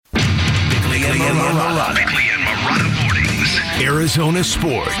Bickley and Marotta. Bickley and Marotta mornings. Arizona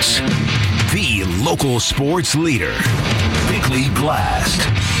sports. The local sports leader. Bickley Blast.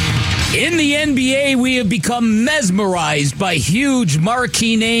 In the NBA, we have become mesmerized by huge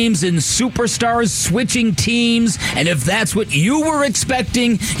marquee names and superstars switching teams. And if that's what you were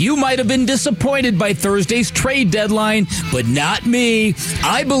expecting, you might have been disappointed by Thursday's trade deadline, but not me.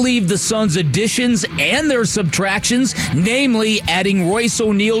 I believe the Suns' additions and their subtractions, namely adding Royce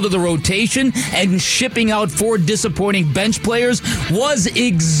O'Neal to the rotation and shipping out 4 disappointing bench players, was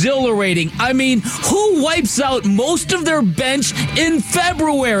exhilarating. I mean, who wipes out most of their bench in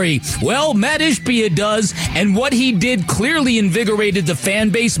February? Well, Matt Ishbia does, and what he did clearly invigorated the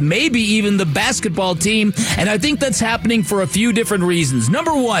fan base, maybe even the basketball team, and I think that's happening for a few different reasons.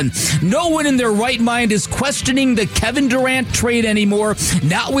 Number one, no one in their right mind is questioning the Kevin Durant trade anymore,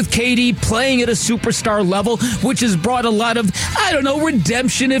 not with KD playing at a superstar level, which has brought a lot of,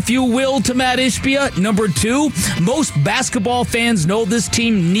 redemption, if you will, to Matt Ishbia. Number two, most basketball fans know this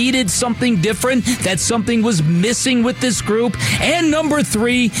team needed something different, that something was missing with this group. And number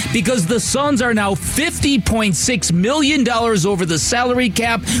three, because the Suns are now $50.6 million over the salary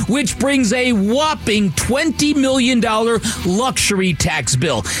cap, which brings a whopping $20 million luxury tax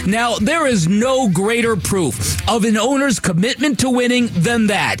bill. Now, there is no greater proof of an owner's commitment to winning than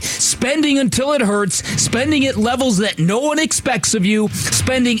that. Spending until it hurts, spending at levels that no one expects of you,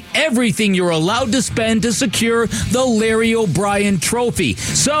 spending everything you're allowed to spend to secure the Larry O'Brien trophy.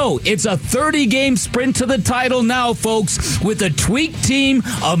 So, it's a 30-game sprint to the title now, folks, with a tweaked team,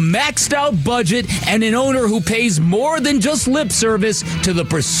 a maxed out budget, and an owner who pays more than just lip service to the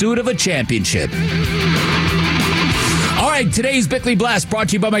pursuit of a championship. All right, today's Bickley Blast brought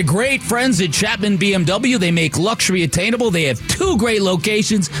to you by my great friends at Chapman BMW. They make luxury attainable. They have 2 great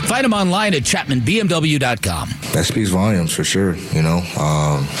locations. Find them online at chapmanbmw.com. That speaks volumes for sure,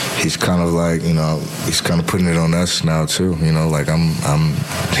 He's kind of like, he's kind of putting it on us now too, like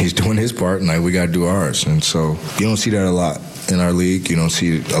he's doing his part and like we got to do ours. And so you don't see that a lot in our league. You don't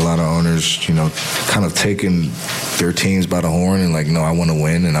see a lot of owners, kind of taking their teams by the horn and like, no, I want to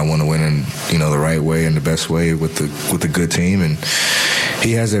win, and I want to win in, the right way and the best way with a good team. And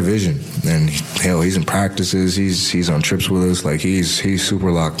he has that vision, and he's in practices, he's on trips with us, like he's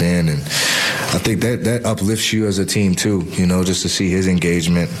super locked in, and I think that uplifts you as a team too, just to see his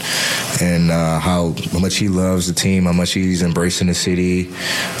engagement and how much he loves the team, how much he's embracing the city,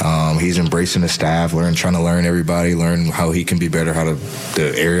 he's embracing the staff, trying to learn everybody, learn how he can be better, how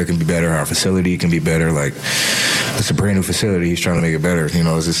the area can be better, how our facility can be better. Like, it's a brand new facility, he's trying to make it better.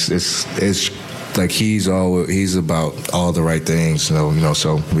 It's like he's about all the right things, so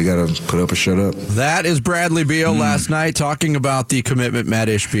we got to put up or shut up. That is Bradley Beal last night talking about the commitment Matt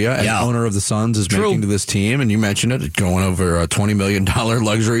Ishbia, as owner of the Suns, is making to this team, and you mentioned it, going over a $20 million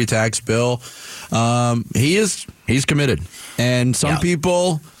luxury tax bill. He's committed, and some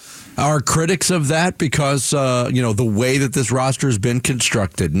people are critics of that because, the way that this roster has been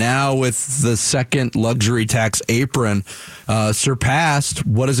constructed. Now with the second luxury tax apron surpassed,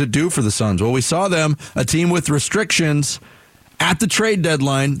 what does it do for the Suns? Well, we saw them, a team with restrictions at the trade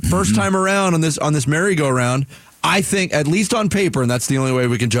deadline, first time around on this merry-go-round. I think, at least on paper, and that's the only way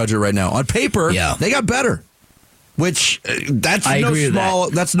we can judge it right now, on paper, they got better. Which that's no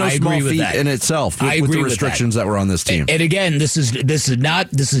small feat in itself with the restrictions that were on this team. And again, this is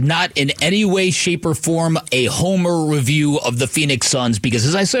not in any way, shape, or form a homer review of the Phoenix Suns, because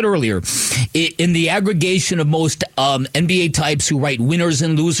as I said earlier, in the aggregation of most NBA types who write winners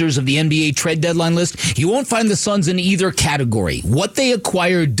and losers of the NBA trade deadline list, you won't find the Suns in either category. What they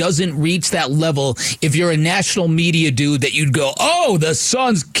acquired doesn't reach that level if you're a national media dude that you'd go, oh, the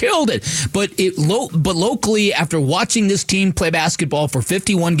Suns killed it. But locally, after watching this team play basketball for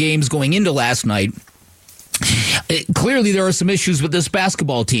 51 games going into last night, clearly there are some issues with this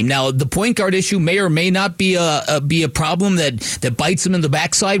basketball team. Now, the point guard issue may or may not be a problem that bites them in the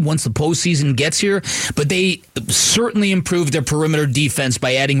backside once the postseason gets here, but they certainly improved their perimeter defense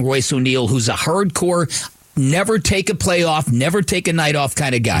by adding Royce O'Neal, who's a hardcore, never take a play off, never take a night off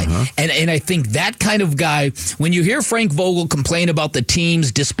kind of guy. And I think that kind of guy, when you hear Frank Vogel complain about the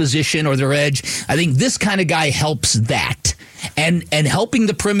team's disposition or their edge, I think this kind of guy helps that. And helping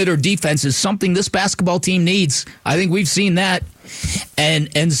the perimeter defense is something this basketball team needs. I think we've seen that.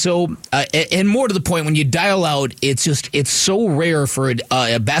 And so more to the point, when you dial out, it's so rare for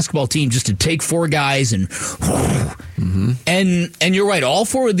a basketball team just to take 4 guys and you're right, all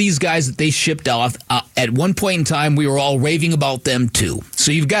 4 of these guys that they shipped off at one point in time, we were all raving about them too.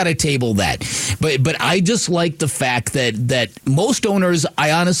 So you've got to table that. But I just like the fact that most owners,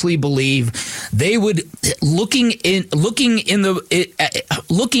 I honestly believe, they would looking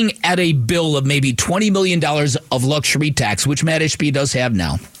at a bill of maybe $20 million of luxury tax, which Matt Ishbia does have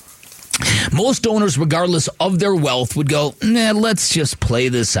now. Most owners, regardless of their wealth, would go, let's just play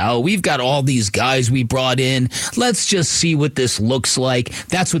this out. We've got all these guys we brought in. Let's just see what this looks like.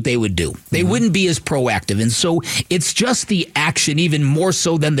 That's what they would do. They wouldn't be as proactive. And so it's just the action, even more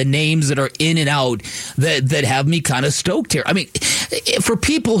so than the names that are in and out, that have me kind of stoked here. I mean, for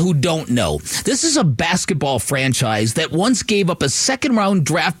people who don't know, this is a basketball franchise that once gave up a second-round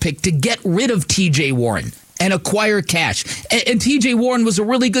draft pick to get rid of T.J. Warren and acquire cash. And T.J. Warren was a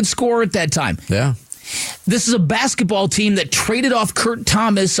really good scorer at that time. Yeah. This is a basketball team that traded off Kurt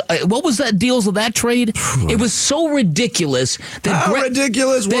Thomas. What was that deals of that trade? It was so ridiculous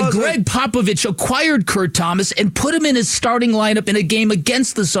that Greg Popovich acquired Kurt Thomas and put him in his starting lineup in a game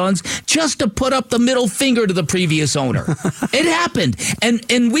against the Suns just to put up the middle finger to the previous owner. It happened. And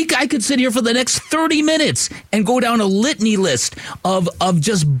I could sit here for the next 30 minutes and go down a litany list of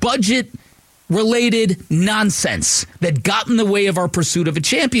just budget related nonsense that got in the way of our pursuit of a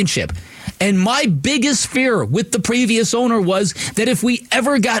championship. And my biggest fear with the previous owner was that if we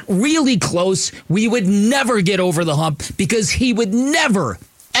ever got really close, we would never get over the hump because he would never,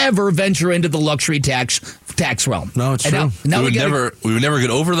 ever venture into the luxury tax realm. No, it's true. We would never get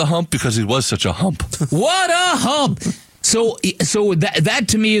over the hump because he was such a hump. What a hump! So that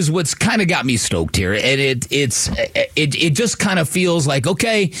to me is what's kind of got me stoked here, and it just kind of feels like,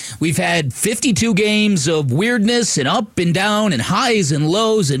 okay, we've had 52 games of weirdness and up and down and highs and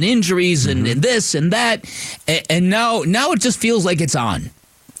lows and injuries and this and that, and now it just feels like it's on.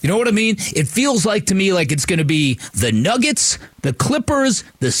 You know what I mean? It feels like to me like it's going to be the Nuggets, the Clippers,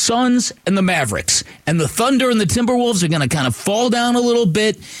 the Suns, and the Mavericks, and the Thunder and the Timberwolves are going to kind of fall down a little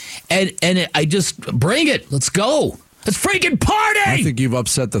bit, and I just bring it. Let's go. Let's freaking party! I think you've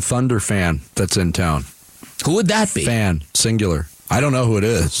upset the Thunder fan that's in town. Who would that be? Fan, singular. I don't know who it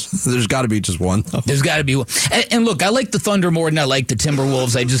is. There's got to be just one, though. There's got to be one. And look, I like the Thunder more than I like the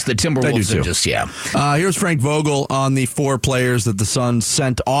Timberwolves. The Timberwolves are just, yeah. Here's Frank Vogel on the 4 players that the Suns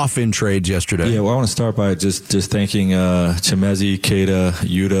sent off in trades yesterday. Yeah, well, I want to start by just thanking Chimezi, Keita,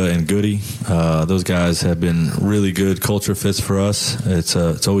 Yuta, and Goody. Those guys have been really good culture fits for us.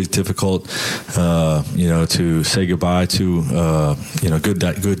 It's always difficult, to say goodbye to,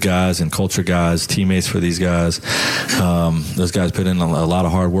 good guys and culture guys, teammates for these guys. Those guys put in a lot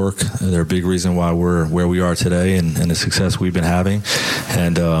of hard work. They're a big reason why we're where we are today and the success we've been having.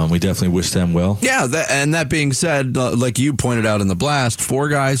 And we definitely wish them well. Yeah, that being said, like you pointed out in the blast, 4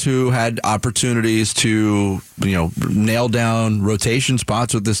 guys who had opportunities to nail down rotation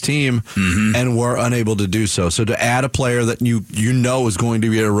spots with this team and were unable to do so. So to add a player that you know is going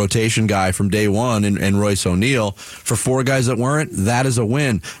to be a rotation guy from day one and Royce O'Neal, for 4 guys that weren't, that is a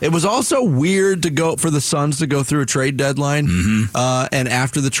win. It was also weird for the Suns to go through a trade deadline. And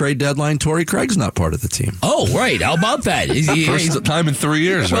after the trade deadline, Torrey Craig's not part of the team. Oh, right. How about that? First time in 3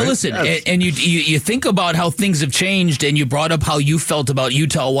 years, well, right? Listen, and you think about how things have changed, and you brought up how you felt about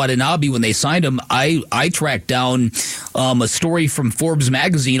Yuta Watanabe when they signed him. I tracked down a story from Forbes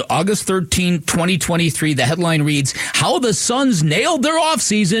magazine, August 13, 2023. The headline reads, "How the Suns nailed their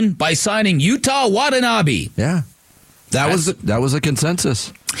offseason by signing Yuta Watanabe." Yeah. That was a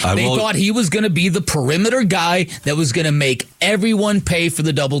consensus. They thought he was going to be the perimeter guy that was going to make everyone pay for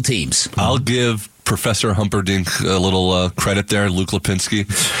the double teams. I'll give Professor Humperdinck a little credit there, Luke Lipinski,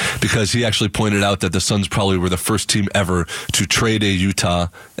 because he actually pointed out that the Suns probably were the first team ever to trade a Utah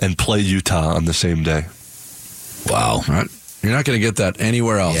and play Utah on the same day. Wow. Right. You're not going to get that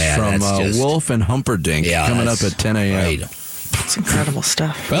anywhere else from Wolf and Humperdinck coming up at 10 a.m. Right. It's incredible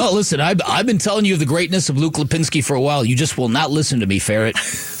stuff. Well, listen, I've been telling you of the greatness of Luke Lipinski for a while. You just will not listen to me, Ferret.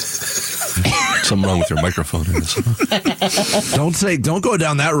 Something wrong with your microphone. Don't go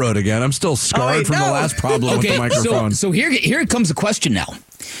down that road again. I'm still scarred from the last problem with the microphone. So here comes the question now.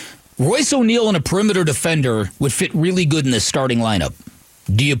 Royce O'Neal and a perimeter defender would fit really good in this starting lineup.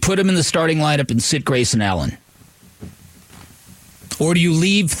 Do you put him in the starting lineup and sit Grayson Allen? Or do you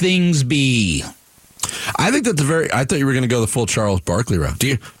leave things be? I think I thought you were going to go the full Charles Barkley route. Do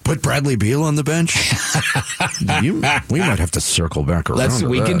you put Bradley Beal on the bench? We might have to circle back around.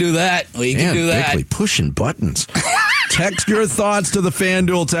 We can do that. We can do that. Bickley pushing buttons. Text your thoughts to the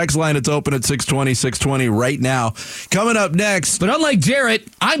FanDuel text line. It's open at 620 right now. Coming up next. But unlike Jarrett,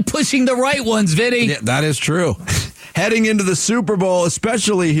 I'm pushing the right ones, Vinny. Yeah, that is true. Heading into the Super Bowl,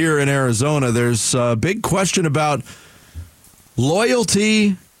 especially here in Arizona, there's a big question about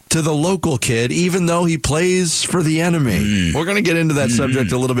loyalty to the local kid, even though he plays for the enemy. We're going to get into that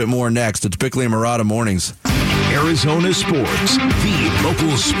subject a little bit more next. It's Bickley and Marotta Mornings. Arizona Sports, the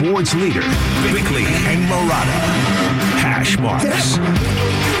local sports leader. Bickley and Marotta. Hash marks.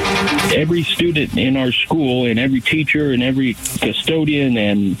 Every student in our school and every teacher and every custodian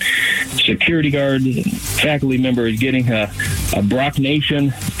and security guard and faculty member is getting a Brock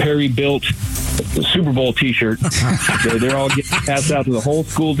Nation Perry-built Super Bowl T-shirt. They're all getting passed out to the whole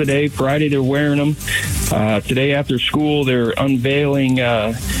school today. Friday, they're wearing them. Today after school, they're unveiling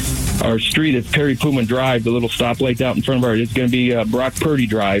our street at Perry Puma Drive, the little stoplight out in front of our. It's going to be Brock Purdy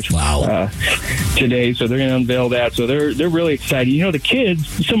Drive. Wow. Today, so they're going to unveil that. So they're really excited. You know, the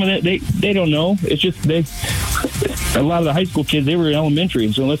kids, some of that they don't know. It's just a lot of the high school kids, they were in elementary,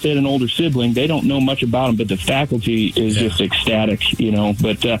 and so unless they had an older sibling, they don't know much about them. But the faculty is just ecstatic, you know.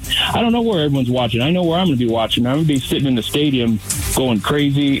 But I don't know where everyone's watching. I know where I'm going to be watching. I'm going to be sitting in the stadium, going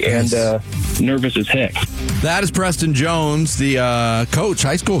crazy and nervous as heck. That is Preston Jones, the coach,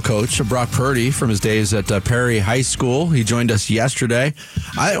 high school coach of Brock Purdy from his days at Perry High School. He joined us yesterday.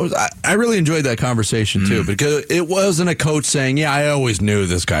 I really enjoyed that conversation, too, because it wasn't a coach saying, yeah, I always knew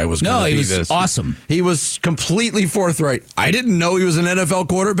this guy was going to be this. No, he was awesome. He was completely forthright. I didn't know he was an NFL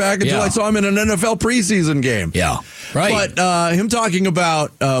quarterback until I saw him in an NFL preseason game. Yeah, right. But him talking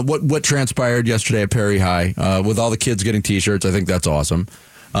about what transpired yesterday at Perry High with all the kids getting T-shirts, I think that's awesome.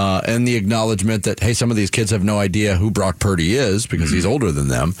 And the acknowledgement that, hey, some of these kids have no idea who Brock Purdy is because he's older than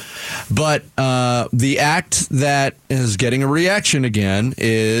them. But the act that is getting a reaction again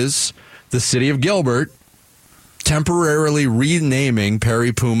is the city of Gilbert temporarily renaming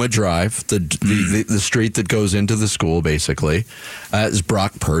Perry Puma Drive, the street that goes into the school, basically, as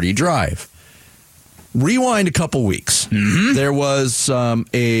Brock Purdy Drive. Rewind a couple weeks. There was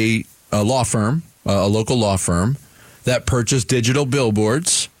a law firm, a local law firm, that purchased digital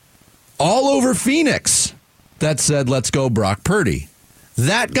billboards all over Phoenix that said, let's go Brock Purdy.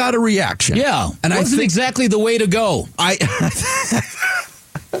 That got a reaction. Yeah, and I think exactly the way to go. I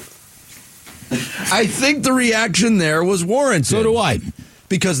think the reaction there was warranted. So do I.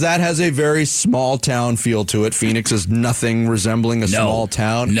 Because that has a very small town feel to it. Phoenix is nothing resembling a small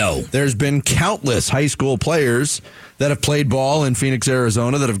town. No. There's been countless high school players that have played ball in Phoenix,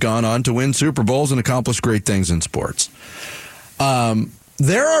 Arizona, that have gone on to win Super Bowls and accomplish great things in sports.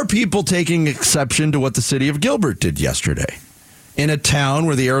 There are people taking exception to what the city of Gilbert did yesterday. In a town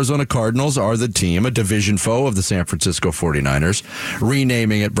where the Arizona Cardinals are the team, a division foe of the San Francisco 49ers,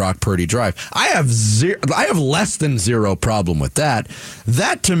 renaming it Brock Purdy Drive. I have less than zero problem with that.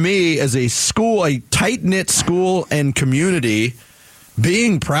 That, to me, as a school, a tight-knit school and community,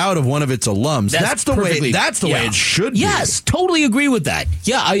 being proud of one of its alums. That's the way it should be. Yes, totally agree with that.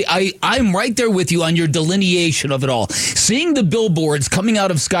 Yeah, I'm right there with you on your delineation of it all. Seeing the billboards coming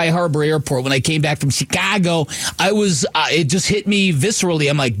out of Sky Harbor Airport when I came back from Chicago, it just hit me viscerally.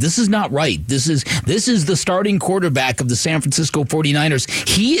 I'm like, this is not right. This is the starting quarterback of the San Francisco 49ers.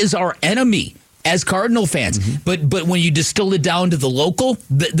 He is our enemy as Cardinal fans. But when you distill it down to the local,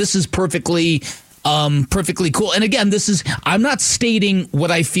 this is perfectly cool. And again, I'm not stating what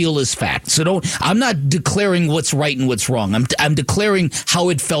I feel is fact. So I'm not declaring what's right and what's wrong. I'm declaring how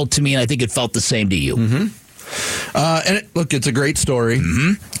it felt to me, and I think it felt the same to you. Look, it's a great story.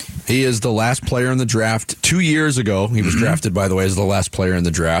 He is the last player in the draft 2 years ago. He was drafted, by the way, as the last player in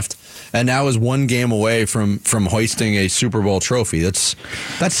the draft, and now is one game away from hoisting a Super Bowl trophy. That's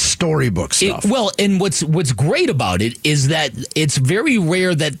storybook stuff. And what's great about it is that it's very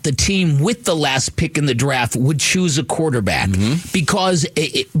rare that the team with the last pick in the draft would choose a quarterback, because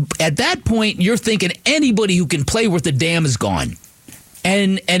at that point you're thinking anybody who can play worth a damn is gone.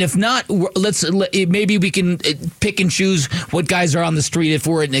 And if not, maybe we can pick and choose what guys are on the street if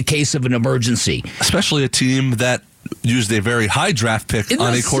we're in a case of an emergency. Especially a team that used a very high draft pick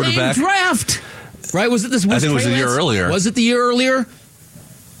on a quarterback. Same draft, right? Was it this? I think it was the year earlier. Was it the year earlier?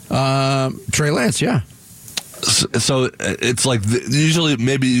 Trey Lance, yeah. So it's like usually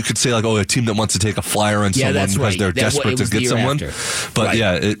maybe you could say like, a team that wants to take a flyer on someone because they're desperate to get someone. But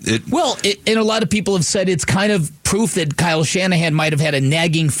and a lot of people have said it's kind of proof that Kyle Shanahan might have had a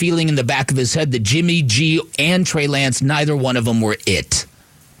nagging feeling in the back of his head that Jimmy G and Trey Lance, neither one of them were it.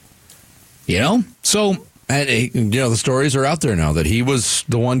 You know? So... And the stories are out there now that he was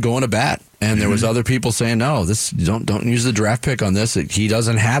the one going to bat, and there was other people saying, "No, don't use the draft pick on this. He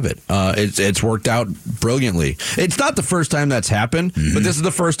doesn't have it." It's worked out brilliantly. It's not the first time that's happened, but this is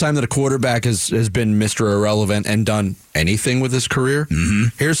the first time that a quarterback has been Mr. Irrelevant and done anything with his career.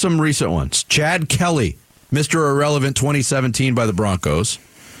 Here's some recent ones: Chad Kelly, Mr. Irrelevant, 2017 by the Broncos.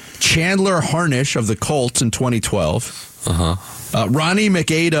 Chandler Harnish of the Colts in 2012. Ronnie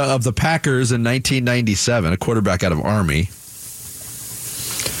McAda of the Packers in 1997, a quarterback out of Army.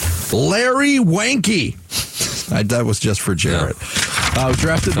 Larry Wanke. That was just for Jarrett.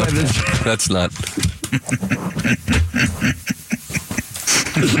 Drafted by the... That's not...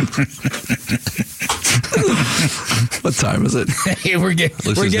 What time is it? Hey, we're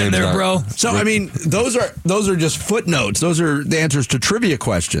getting there, bro. So, I mean, those are just footnotes. Those are the answers to trivia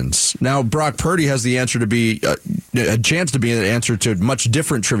questions. Now, Brock Purdy has the answer to be a chance to be an answer to much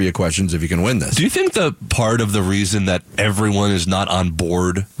different trivia questions if you can win this. Do you think the part of the reason that everyone is not on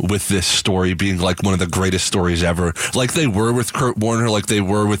board with this story being like one of the greatest stories ever, like they were with Kurt Warner, like they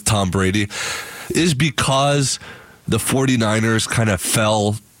were with Tom Brady, is because the 49ers kind of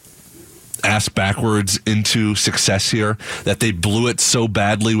fell ass backwards into success here, that they blew it so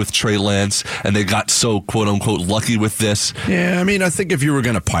badly with Trey Lance and they got so quote unquote lucky with this? Yeah, I mean, I think if you were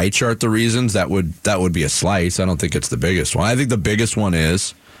going to pie chart the reasons, that would be a slice. I don't think it's the biggest one. I think the biggest one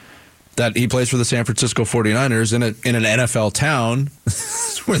is that he plays for the San Francisco 49ers in an NFL town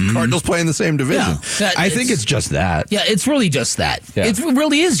with Cardinals playing the same division. Yeah, I think it's just that. Yeah, it's really just that. Yeah. It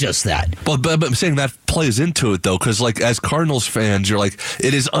really is just that. But I'm saying that plays into it, though, because like as Cardinals fans, you're like,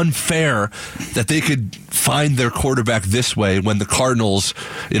 it is unfair that they could find their quarterback this way when the Cardinals,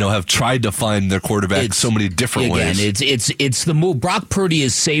 have tried to find their quarterback so many different ways. It's the move. Brock Purdy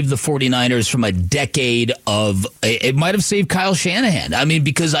has saved the 49ers from a decade of. It might have saved Kyle Shanahan. I mean,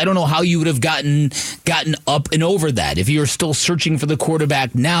 because I don't know how you would have gotten up and over that if you're still searching for the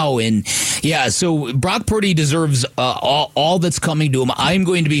quarterback now. And so Brock Purdy deserves all that's coming to him. I'm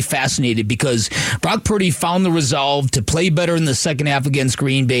going to be fascinated because Brock Purdy found the resolve to play better in the second half against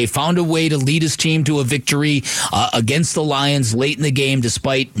Green Bay, found a way to lead his team to a victory against the Lions late in the game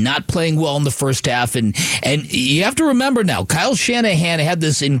despite not playing well in the first half. And you have to remember now, Kyle Shanahan had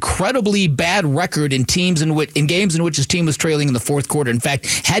this incredibly bad record in games in which his team was trailing in the fourth quarter. In fact,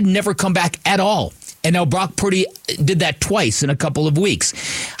 had never come back at all. And now Brock Purdy did that twice in a couple of weeks.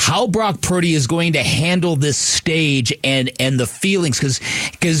 How Brock Purdy is going to handle this stage and the feelings,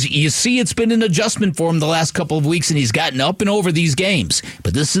 because you see it's been an adjustment for him the last couple of weeks, and he's gotten up and over these games.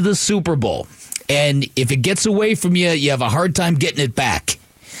 But this is the Super Bowl. And if it gets away from you, you have a hard time getting it back.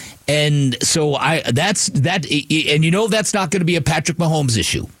 And so that's not going to be a Patrick Mahomes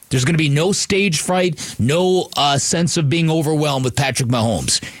issue. There's going to be no stage fright, no sense of being overwhelmed with Patrick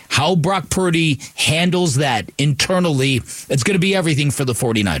Mahomes. How Brock Purdy handles that internally, it's going to be everything for the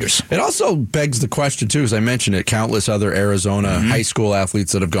 49ers. It also begs the question, too, as I mentioned it, countless other Arizona high school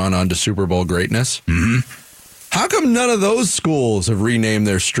athletes that have gone on to Super Bowl greatness. How come none of those schools have renamed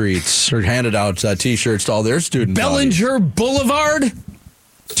their streets or handed out T-shirts to all their student Bellinger bodies? Boulevard?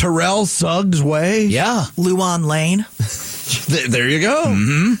 Terrell Suggs Way? Yeah. Luan Lane? There you go.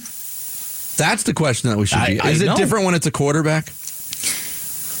 That's the question that we should be. Is it different when it's a quarterback?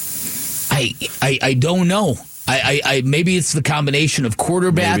 I don't know. I maybe it's the combination of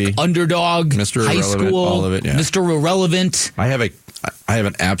quarterback, underdog, Mr. high Irrelevant, school, all of it, yeah. Mr. Irrelevant. I have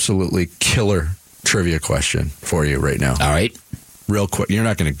an absolutely killer trivia question for you right now. All right. Real quick. You're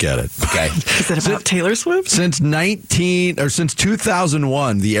not going to get it. Okay. Is it about Taylor Swift? Since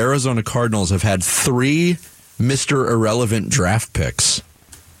 2001, the Arizona Cardinals have had 3 Mr. Irrelevant draft picks.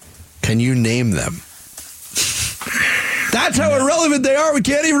 Can you name them? That's how irrelevant they are. We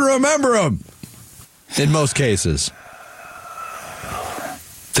can't even remember them. In most cases.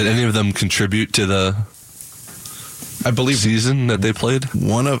 Did any of them contribute to the season that they played?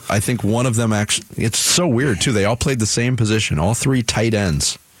 I think one of them actually. It's so weird too. They all played the same position. All 3 tight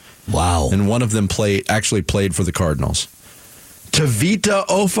ends. Wow. And one of them actually played for the Cardinals. Tavita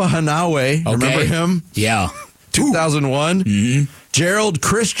Ofahanawe. Okay. Remember him? Yeah. 2001. Mm-hmm. Gerald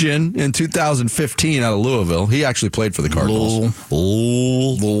Christian in 2015 out of Louisville. He actually played for the Cardinals.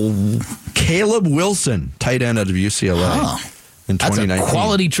 Caleb Wilson, tight end out of UCLA in 2019. That's a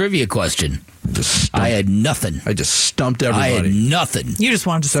quality trivia question. I had nothing. I just stumped everybody. I had nothing. You just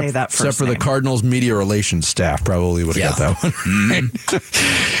wanted to say that first. Except for the Cardinals media relations staff probably would have got that one.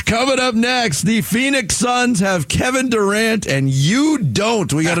 Coming up next, the Phoenix Suns have Kevin Durant and you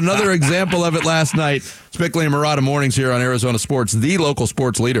don't. We got another example of it last night. It's Bickley and Marotta mornings here on Arizona Sports, the local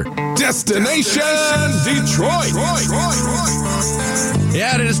sports leader. Destination Detroit.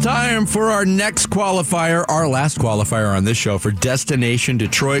 Yeah, it is time for our next qualifier, our last qualifier on this show for Destination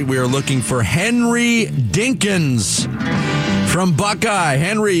Detroit. We are looking for Henry Dinkins From Buckeye,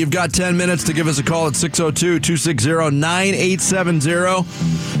 Henry, you've got 10 minutes to give us a call at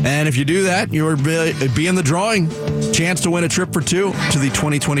 602-260-9870. And if you do that, you'll be in the drawing. Chance to win a trip for two to the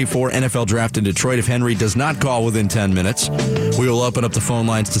 2024 NFL Draft in Detroit. If Henry does not call within 10 minutes, we will open up the phone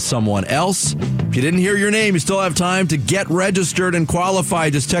lines to someone else. If you didn't hear your name, you still have time to get registered and qualify.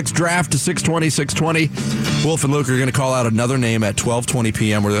 Just text draft to 620-620. Wolf and Luke are going to call out another name at 12:20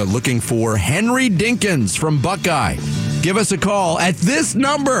 p.m. where they're looking for Henry Dinkins from Buckeye. Give us a call at this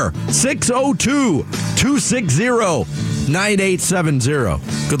number,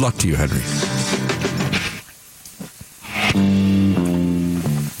 602-260-9870. Good luck to you, Henry.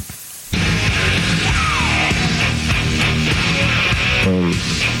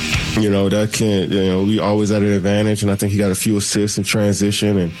 We always at an advantage, and I think he got a few assists in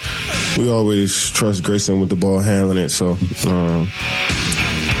transition, and we always trust Grayson with the ball handling it. So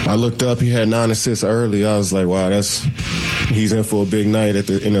I looked up, he had 9 assists early. I was like, wow, he's in for a big night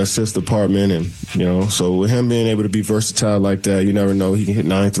in the assist department. And, so with him being able to be versatile like that, you never know. He can hit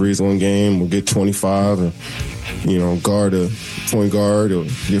 9 threes one game, will get 25, or, guard a point guard or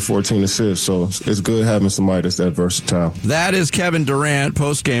get 14 assists. So it's good having somebody that's that versatile. That is Kevin Durant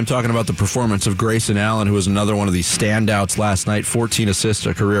post-game talking about the performance of Grayson Allen, who was another one of these standouts last night. 14 assists,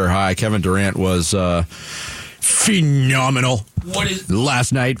 a career high. Kevin Durant was phenomenal.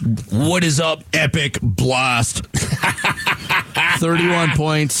 Last night? What is up? Epic blast. 31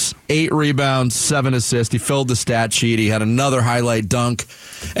 points, 8 rebounds, 7 assists. He filled the stat sheet. He had another highlight dunk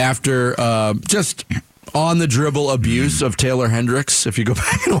after just on the dribble abuse of Taylor Hendricks. If you go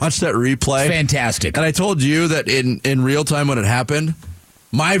back and watch that replay. Fantastic. And I told you that in real time when it happened,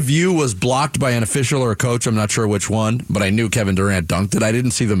 my view was blocked by an official or a coach. I'm not sure which one, but I knew Kevin Durant dunked it. I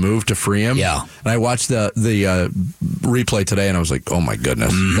didn't see the move to free him. Yeah. And I watched the replay today, and I was like, oh, my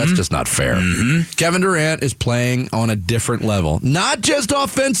goodness, that's just not fair. Kevin Durant is playing on a different level, not just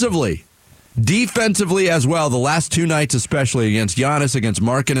offensively, defensively as well. The last 2 nights, especially against Giannis, against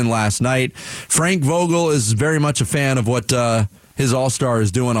Markkanen last night. Frank Vogel is very much a fan of what his all-star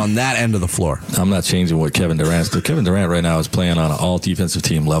is doing on that end of the floor. I'm not changing what Kevin Durant's doing. Kevin Durant right now is playing on an all-defensive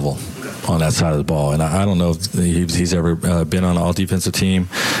team level on that side of the ball. And I don't know if he's ever been on an all-defensive team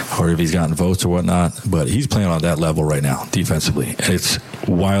or if he's gotten votes or whatnot, but he's playing on that level right now defensively. It's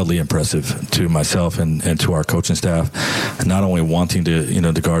wildly impressive to myself and to our coaching staff, not only wanting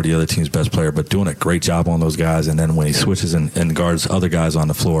to guard the other team's best player, but doing a great job on those guys. And then when he switches and guards other guys on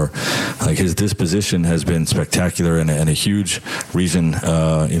the floor, like his disposition has been spectacular and a huge reason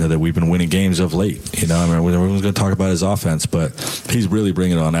that we've been winning games of late. Everyone's going to talk about his offense, but he's really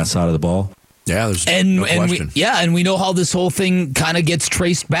bringing it on that side of the ball. Yeah, there's no question. And we know how this whole thing kind of gets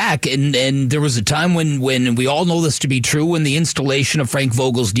traced back. And there was a time when we all know this to be true, when the installation of Frank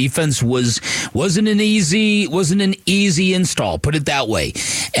Vogel's defense wasn't an easy install, put it that way.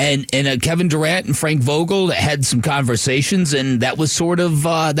 And Kevin Durant and Frank Vogel had some conversations, and that was sort of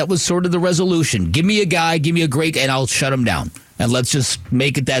the resolution. Give me a guy, give me a great, and I'll shut him down. And let's just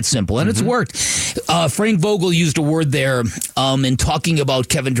make it that simple. And it's worked. Frank Vogel used a word there in talking about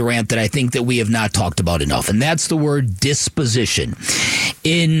Kevin Durant that I think that we have not talked about enough, and that's the word disposition.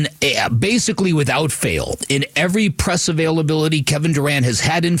 In basically without fail, in every press availability Kevin Durant has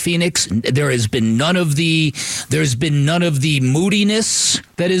had in Phoenix, there's been none of the moodiness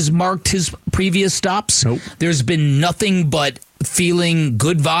that has marked his previous stops. Nope. There's been nothing but feeling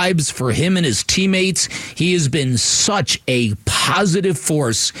good vibes for him and his teammates. He has been such a positive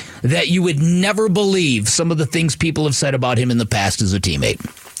force that you would never believe some of the things people have said about him in the past as a teammate.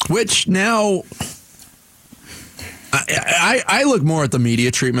 Which now, I look more at the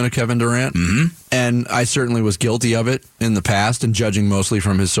media treatment of Kevin Durant, and I certainly was guilty of it in the past, and judging mostly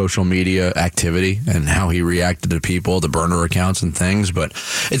from his social media activity and how he reacted to people, the burner accounts and things. But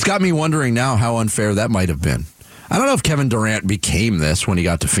it's got me wondering now how unfair that might have been. I don't know if Kevin Durant became this when he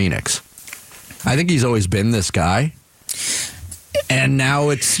got to Phoenix. I think he's always been this guy. And now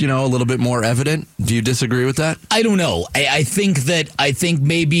it's, a little bit more evident. Do you disagree with that? I don't know. I think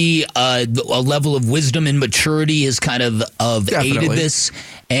maybe a level of wisdom and maturity has kind of aided this.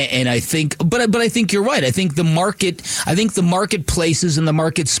 And I think, but I think you're right. I think the marketplaces and the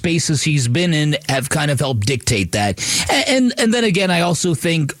market spaces he's been in have kind of helped dictate that. And then again, I also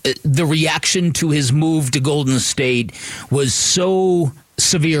think the reaction to his move to Golden State was so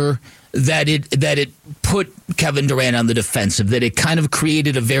severe that it put Kevin Durant on the defensive, that it kind of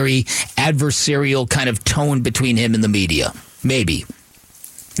created a very adversarial kind of tone between him and the media. Maybe.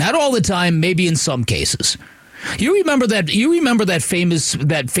 Not all the time, maybe in some cases. You remember that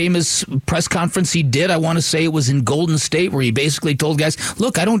famous press conference he did? I want to say it was in Golden State, where he basically told guys,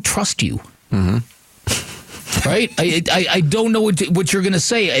 "Look, I don't trust you." right? I don't know what you're going to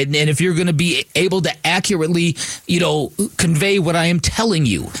say, and if you're going to be able to accurately, convey what I am telling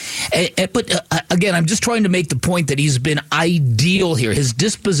you. But again, I'm just trying to make the point that he's been ideal here. His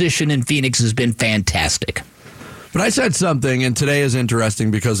disposition in Phoenix has been fantastic. But I said something, and today is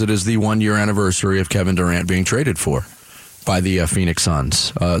interesting because it is the 1-year anniversary of Kevin Durant being traded by the Phoenix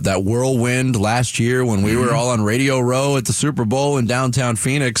Suns. That whirlwind last year when we were all on Radio Row at the Super Bowl in downtown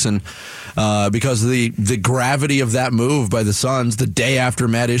Phoenix, and because of the gravity of that move by the Suns, the day after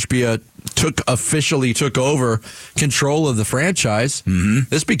Matt Ishbia officially took over control of the franchise,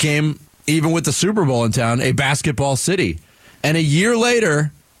 this became, even with the Super Bowl in town, a basketball city. And a year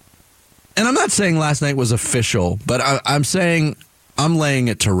later, and I'm not saying last night was official, but I'm saying I'm laying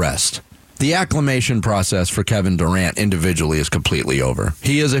it to rest. The acclimation process for Kevin Durant individually is completely over.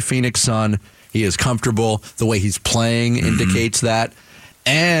 He is a Phoenix Sun. He is comfortable. The way he's playing indicates that.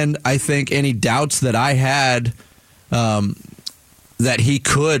 And I think any doubts that I had that he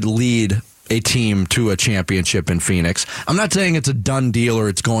could lead a team to a championship in Phoenix, I'm not saying it's a done deal or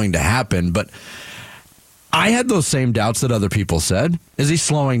it's going to happen, but I had those same doubts that other people said. Is he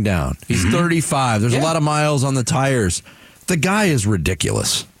slowing down? He's 35. There's a lot of miles on the tires. The guy is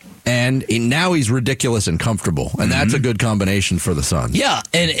ridiculous. And now he's ridiculous and comfortable, and that's a good combination for the Suns. Yeah,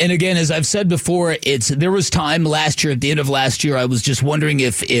 and again, as I've said before, there was time last year, at the end of last year, I was just wondering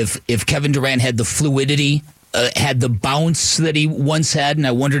if Kevin Durant had the fluidity, had the bounce that he once had, and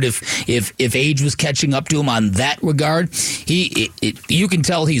I wondered if age was catching up to him on that regard. You can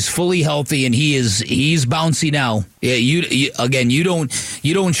tell he's fully healthy, and he's bouncy now. Yeah,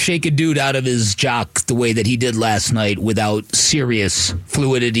 you don't shake a dude out of his jock the way that he did last night without serious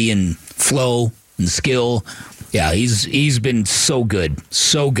fluidity and flow and skill. Yeah, he's been so good.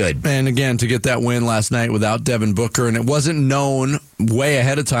 And again, to get that win last night without Devin Booker, and it wasn't known way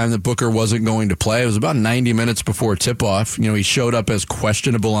ahead of time that Booker wasn't going to play. It was about 90 minutes before tip-off. He showed up as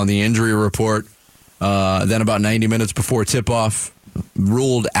questionable on the injury report. Then about 90 minutes before tip-off,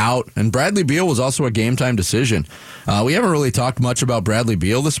 ruled out. And Bradley Beal was also a game-time decision. We haven't really talked much about Bradley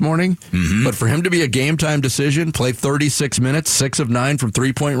Beal this morning, but for him to be a game-time decision, play 36 minutes, 6 of 9 from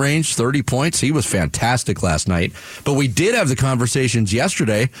three-point range, 30 points, he was fantastic last night. But we did have the conversations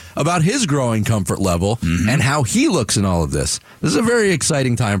yesterday about his growing comfort level and how he looks in all of this. This is a very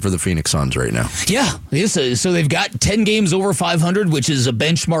exciting time for the Phoenix Suns right now. Yeah, so they've got 10 games over 500, which is a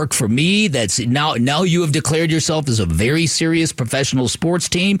benchmark for me. That's now you have declared yourself as a very serious professional sports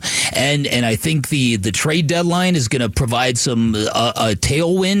team, and I think the trade deadline is going to provide some a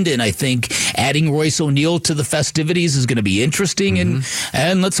tailwind, and I think adding Royce O'Neal to the festivities is going to be interesting, and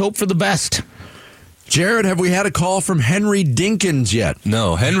let's hope for the best. Jared, have we had a call from Henry Dinkins yet?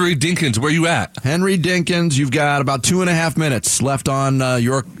 No. Henry Dinkins, where you at? Henry Dinkins, you've got about 2.5 minutes left on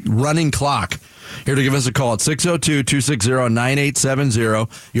your running clock. Here to give us a call at 602-260-9870.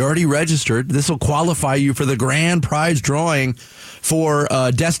 You already registered. This will qualify you for the grand prize drawing for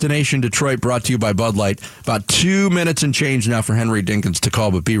Destination Detroit, brought to you by Bud Light. About 2 minutes and change now for Henry Dinkins to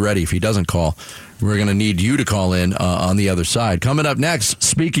call, but be ready if he doesn't call. We're going to need you to call in on the other side. Coming up next,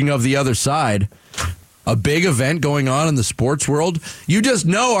 speaking of the other side, a big event going on in the sports world. You just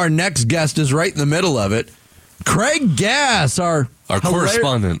know our next guest is right in the middle of it. Craig Gass, our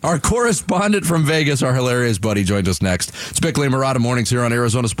correspondent. Our correspondent from Vegas, our hilarious buddy, joins us next. It's Bickley and Marotta mornings here on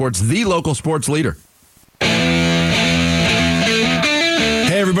Arizona Sports, the local sports leader.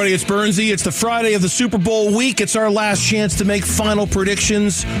 Hey everybody, it's Bernsey. It's the Friday of the Super Bowl week. It's our last chance to make final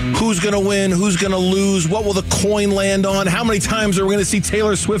predictions. Who's going to win? Who's going to lose? What will the coin land on? How many times are we going to see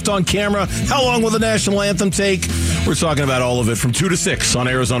Taylor Swift on camera? How long will the national anthem take? We're talking about all of it from 2 to 6 on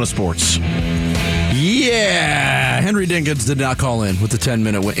Arizona Sports. Yeah, Henry Dinkins did not call in with the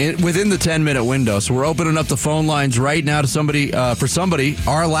 10-minute within the 10-minute window. So we're opening up the phone lines right now to somebody, our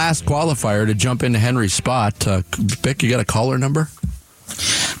last qualifier to jump into Henry's spot. Bick, you got a caller number?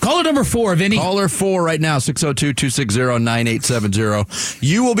 Caller number 4, Vinny. Caller 4 right now, 602-260-9870.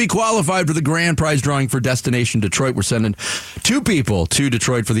 You will be qualified for the grand prize drawing for Destination Detroit. We're sending 2 people to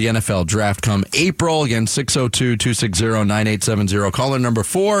Detroit for the NFL draft come April. Again, 602-260-9870. Caller number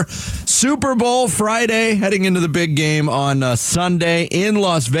 4, Super Bowl Friday, heading into the big game on Sunday in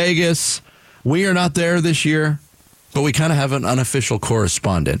Las Vegas. We are not there this year, but we kind of have an unofficial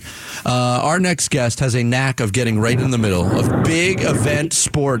correspondent. Our next guest has a knack of getting right in the middle of big event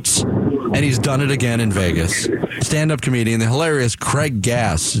sports, and he's done it again in Vegas. Stand-up comedian, the hilarious Craig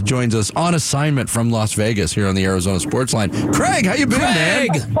Gass, joins us on assignment from Las Vegas here on the Arizona Sports Line. Craig, how you been, man?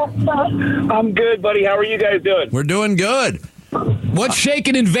 I'm good, buddy. How are you guys doing? We're doing good. What's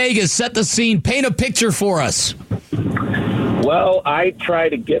shaking in Vegas? Set the scene. Paint a picture for us. Well, I try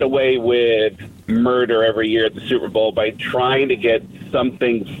to get away with murder every year at the Super Bowl by trying to get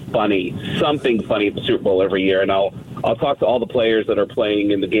something funny at the Super Bowl every year. And I'll talk to all the players that are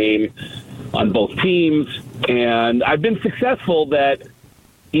playing in the game on both teams. And I've been successful that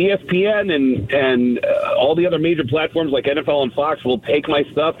ESPN and all the other major platforms like NFL and Fox will take my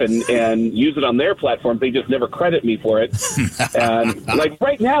stuff and use it on their platforms. They just never credit me for it. And like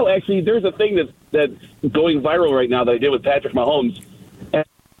right now, actually, there's a thing that's going viral right now that I did with Patrick Mahomes. And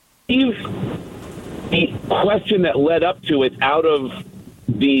the question that led up to it out of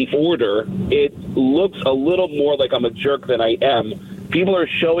the order, it looks a little more like I'm a jerk than I am. People are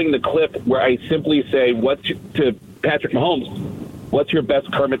showing the clip where I simply say, to Patrick Mahomes, what's your best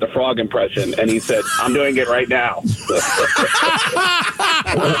Kermit the Frog impression? And he said, I'm doing it right now.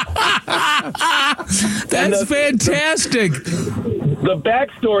 That's fantastic. The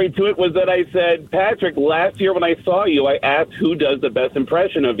backstory to it was that I said, Patrick, last year when I saw you, I asked who does the best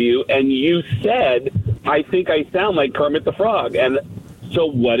impression of you, and you said, I think I sound like Kermit the Frog. And so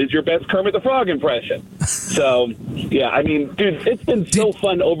what is your best Kermit the Frog impression? So, yeah, I mean, dude, it's been so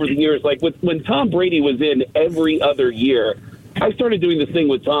fun over the years. Like when Tom Brady was in every other year, I started doing this thing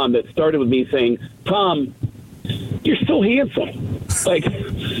with Tom that started with me saying, Tom, you're so handsome.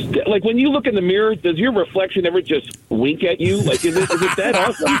 Like when you look in the mirror, does your reflection ever just wink at you? Like, is it that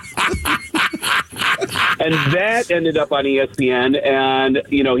awesome? And that ended up on ESPN, and,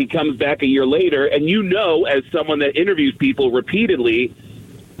 you know, he comes back a year later, and as someone that interviews people repeatedly,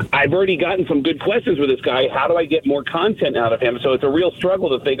 I've already gotten some good questions with this guy. How do I get more content out of him? So it's a real struggle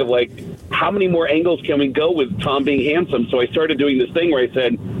to think of, like, how many more angles can we go with Tom being handsome? So I started doing this thing where I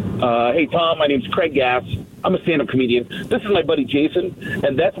said, hey, Tom, my name's Craig Gass. I'm a stand-up comedian. This is my buddy Jason,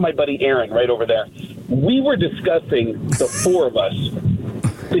 and that's my buddy Aaron right over there. We were discussing, the four of us,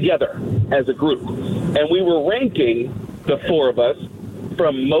 together as a group, and we were ranking the four of us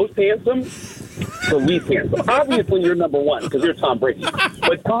from most handsome to least handsome. Obviously, you're number one because you're Tom Brady.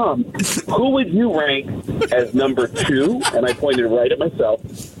 But, Tom, who would you rank as number 2? And I pointed right at myself.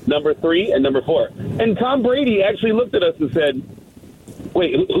 Number 3 and number 4. And Tom Brady actually looked at us and said,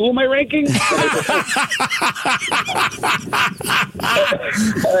 wait, who am I ranking? And I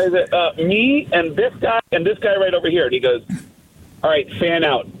said, me and this guy right over here. And he goes, all right, fan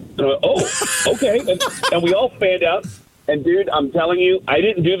out. And I went, oh, okay. And we all fanned out. And, dude, I'm telling you, I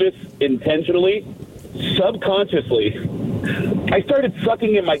didn't do this intentionally. Subconsciously, I started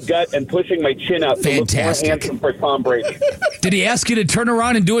sucking in my gut and pushing my chin out to look more handsome for Tom Brady. Did he ask you to turn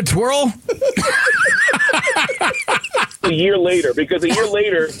around and do a twirl? A year later, because a year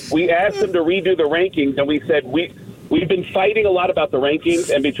later, we asked him to redo the rankings, and we said, we've been fighting a lot about the rankings,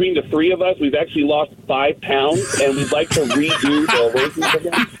 and between the three of us, we've actually lost 5 pounds, and we'd like to redo the rankings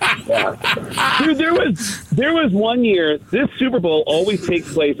again. Yeah. Dude, there was one year, this Super Bowl always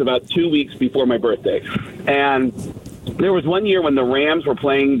takes place about 2 weeks before my birthday, and there was one year when the Rams were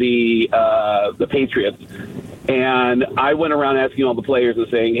playing the Patriots, and I went around asking all the players and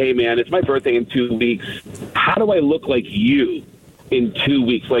saying, hey, man, it's my birthday in 2 weeks. How do I look like you in 2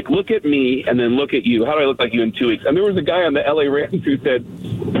 weeks? Like, look at me and then look at you. How do I look like you in 2 weeks? And there was a guy on the LA Rams who said,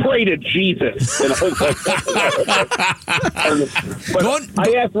 pray to Jesus. And I was like,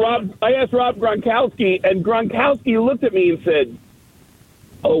 I asked Rob Gronkowski, and Gronkowski looked at me and said,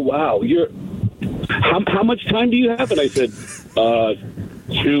 oh, wow, how much time do you have? And I said,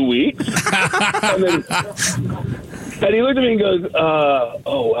 2 weeks. And he looked at me and goes,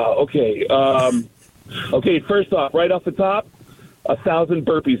 oh, wow, okay. Okay, first off, right off the top, 1,000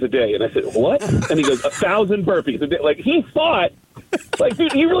 burpees a day. And I said, what? And he goes, 1,000 burpees a day. Like, he thought, like,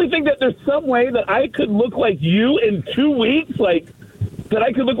 dude, you really think that there's some way that I could look like you in 2 weeks? Like, that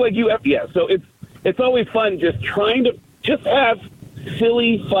I could look like you? Yeah, so it's always fun just trying to just have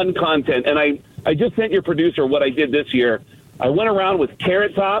silly, fun content. And I just sent your producer what I did this year. I went around with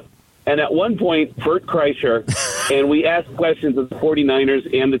Carrot Top and at one point Bert Kreischer, and we asked questions of the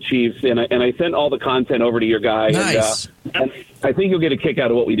 49ers and the Chiefs, and I sent all the content over to your guy. Nice. And I think you'll get a kick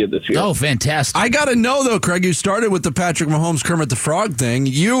out of what we did this year. Oh, fantastic. I got to know, though, Craig, you started with the Patrick Mahomes Kermit the Frog thing.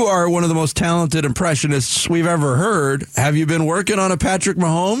 You are one of the most talented impressionists we've ever heard. Have you been working on a Patrick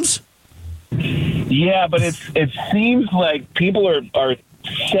Mahomes? Yeah, but it seems like people are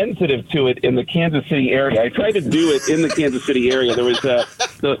sensitive to it in the Kansas City area. I tried to do it in the Kansas City area. There was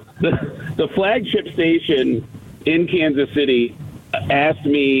the flagship station in Kansas City asked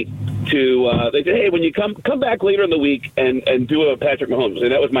me to. They said, "Hey, when you come back later in the week and do a Patrick Mahomes,"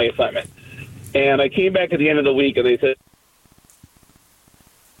 and that was my assignment. And I came back at the end of the week, and they said,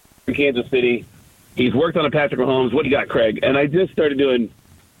 "In Kansas City, he's worked on a Patrick Mahomes. What do you got, Craig?" And I just started doing.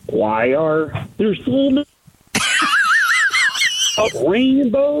 Why are there so many?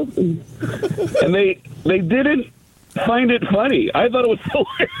 rainbows, and they didn't find it funny. I thought it was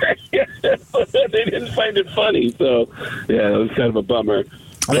hilarious. They didn't find it funny, so yeah, it was kind of a bummer.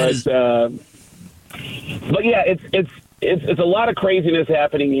 But yeah, it's a lot of craziness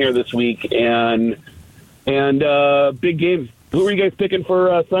happening here this week, and big games. Who are you guys picking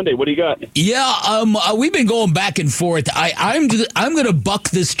for Sunday? What do you got? Yeah, we've been going back and forth. I'm going to buck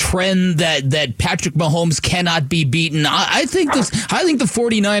this trend that Patrick Mahomes cannot be beaten. I think the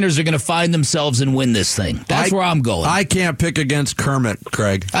 49ers are going to find themselves and win this thing. That's where I'm going. I can't pick against Kermit,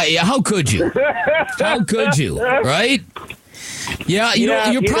 Craig. How could you? How could you? Right? Yeah,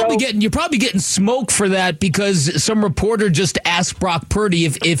 you're probably getting smoke for that because some reporter just asked Brock Purdy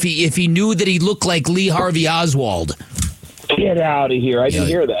if he knew that he looked like Lee Harvey Oswald. Get out of here! I didn't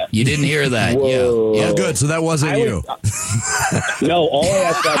hear that. You didn't hear that? Whoa. Yeah. Good. So that wasn't you. No, all I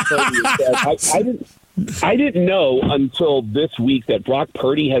asked that Purdy is that I didn't know until this week that Brock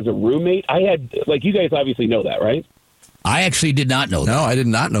Purdy has a roommate. I had you guys obviously know that, right? I actually did not know that. No, I did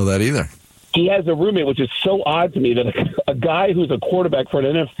not know that either. He has a roommate, which is so odd to me that a guy who's a quarterback for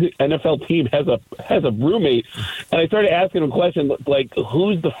an NFL team has a roommate. And I started asking him questions like,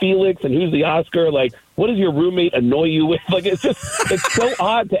 "Who's the Felix and who's the Oscar? Like, what does your roommate annoy you with?" Like, it's so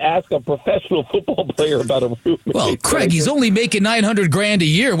odd to ask a professional football player about a roommate. Well, Craig, he's only making $900,000 a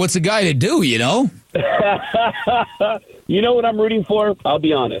year. What's a guy to do? You know. You know what I'm rooting for? I'll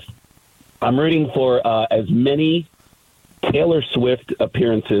be honest. I'm rooting for as many Taylor Swift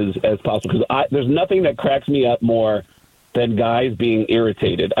appearances as possible because there's nothing that cracks me up more than guys being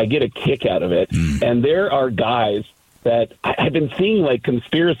irritated. I get a kick out of it. And there are guys that I've been seeing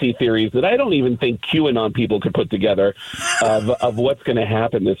conspiracy theories that I don't even think QAnon people could put together of what's going to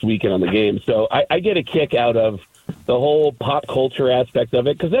happen this weekend on the game. So I get a kick out of the whole pop culture aspect of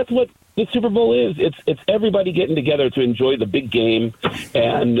it because that's what the Super Bowl is. It's everybody getting together to enjoy the big game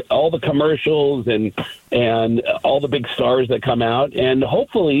and all the commercials and all the big stars that come out and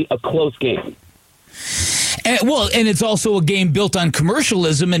hopefully a close game. And it's also a game built on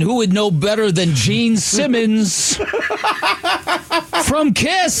commercialism, and who would know better than Gene Simmons from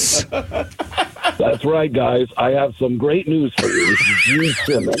Kiss? That's right, guys. I have some great news for you. This is Gene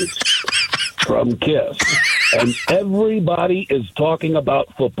Simmons from Kiss. And everybody is talking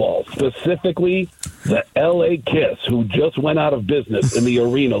about football, specifically the L.A. Kiss, who just went out of business in the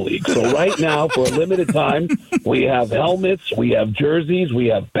Arena League. So right now, for a limited time, we have helmets, we have jerseys, we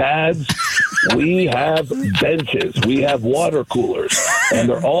have pads, we have benches, we have water coolers, and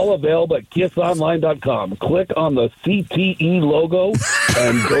they're all available at kissonline.com. Click on the CTE logo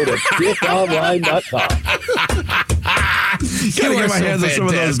and go to kissonline.com. Gotta get my hands on some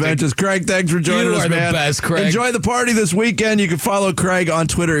of those benches. Craig, thanks for joining us, man. The best, Craig. Enjoy the party this weekend. You can follow Craig on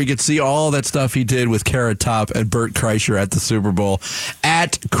Twitter. You can see all that stuff he did with Carrot Top and Bert Kreischer at the Super Bowl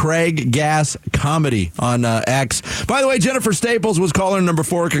at Craig Gass Comedy on X. By the way, Jennifer Staples was caller number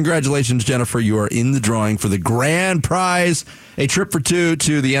 4. Congratulations, Jennifer. You are in the drawing for the grand prize, a trip for 2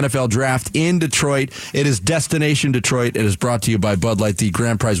 to the NFL Draft in Detroit. It is Destination Detroit. It is brought to you by Bud Light. The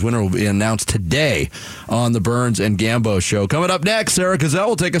grand prize winner will be announced today on the Burns and Gambo show. Coming up next, Sarah Cazell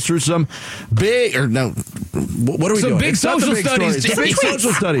will take us through some big, or no, what are we doing? Big social studies. Big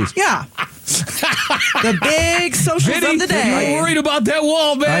social studies. Yeah. The big socials of the day. I'm worried about that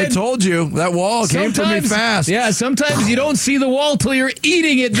wall, man. I told you, that wall came for me fast. Yeah, sometimes you don't see the wall till you're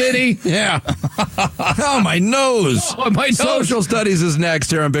eating it, Vinny. Yeah. Oh, my nose. Oh, my nose. Social studies is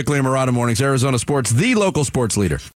next here on Bickley and Marotta Mornings, Arizona Sports, the local sports leader.